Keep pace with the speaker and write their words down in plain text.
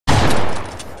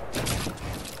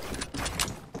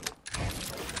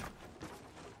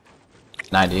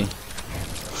90.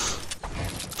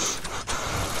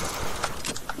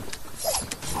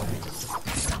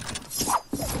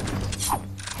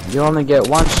 You only get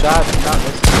one shot. Not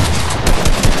this.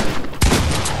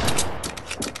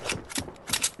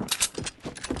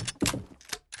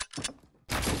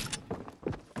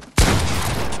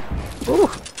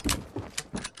 Ooh.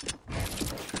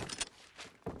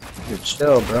 You're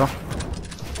chill, bro.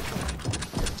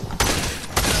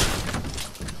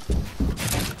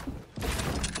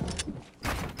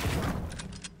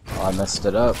 Oh, I messed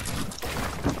it up.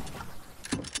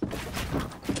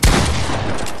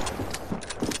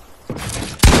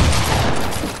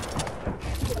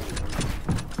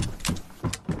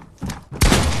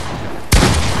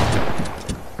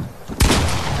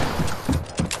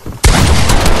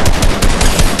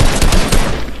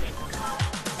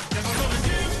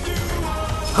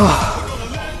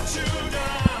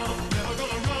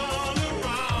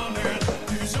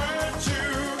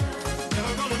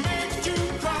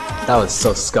 That was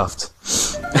so scuffed.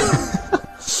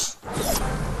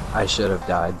 I should have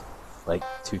died like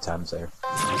 2 times there.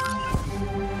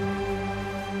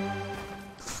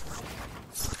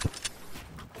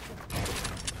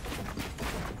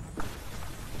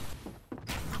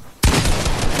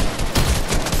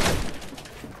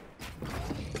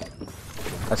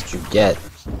 That's what you get.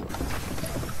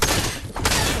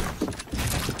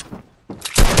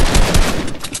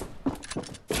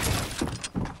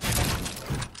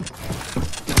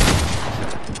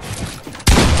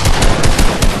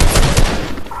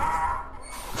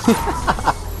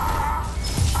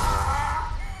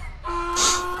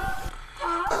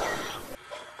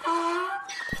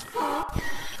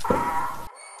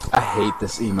 I hate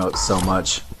this emote so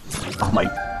much. Oh my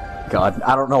god,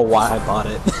 I don't know why I bought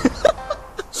it.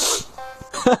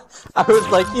 I was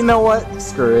like, you know what?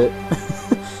 Screw it.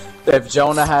 If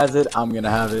Jonah has it, I'm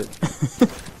gonna have it.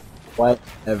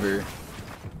 Whatever.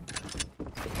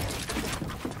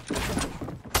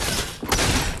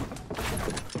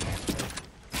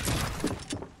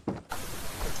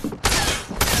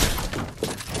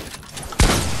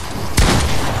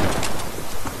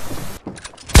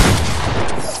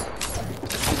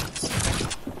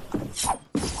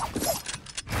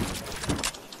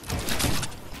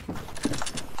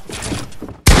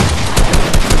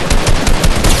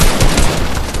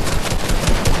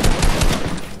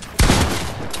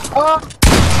 Oh!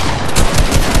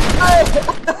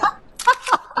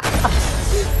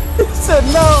 He said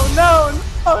no, no,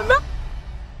 no, no!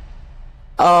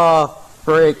 Oh,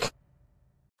 frick.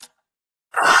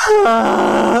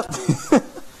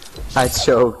 I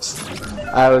choked.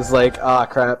 I was like, ah, oh,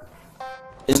 crap.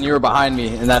 And you were behind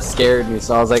me, and that scared me,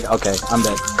 so I was like, okay, I'm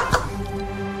dead.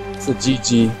 It's a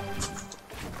GG.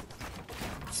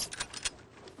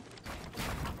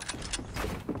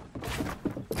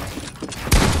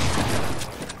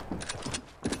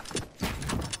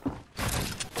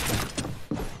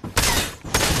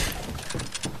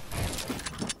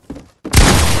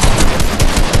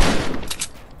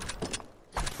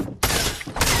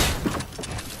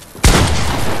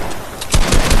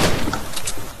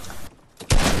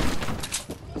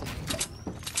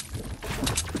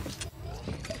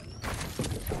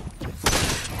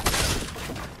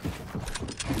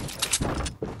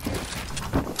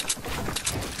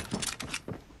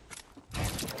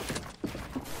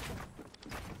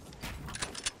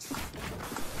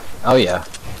 Oh yeah.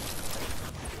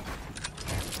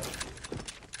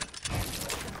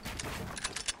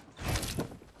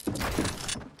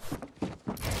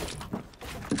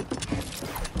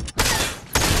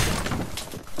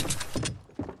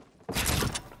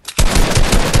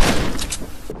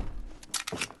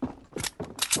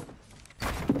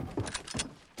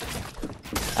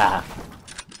 Ah.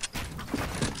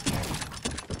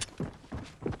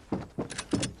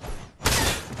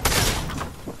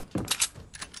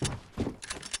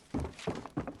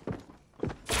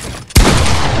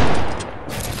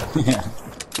 Yeah.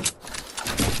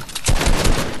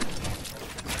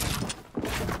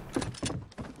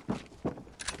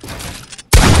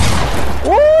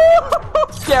 Woo!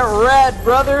 Get red,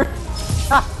 brother!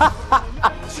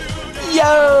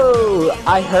 Yo!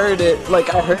 I heard it.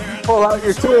 Like, I heard you pull out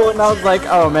your tool, and I was like,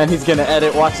 oh man, he's gonna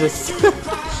edit. Watch this.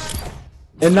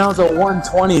 And now it's a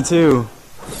 120 too.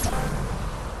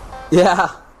 Yeah.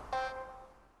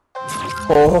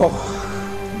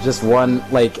 Oh. Just one,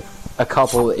 like, a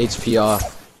couple HP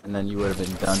off, and then you would have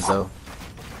been done, so.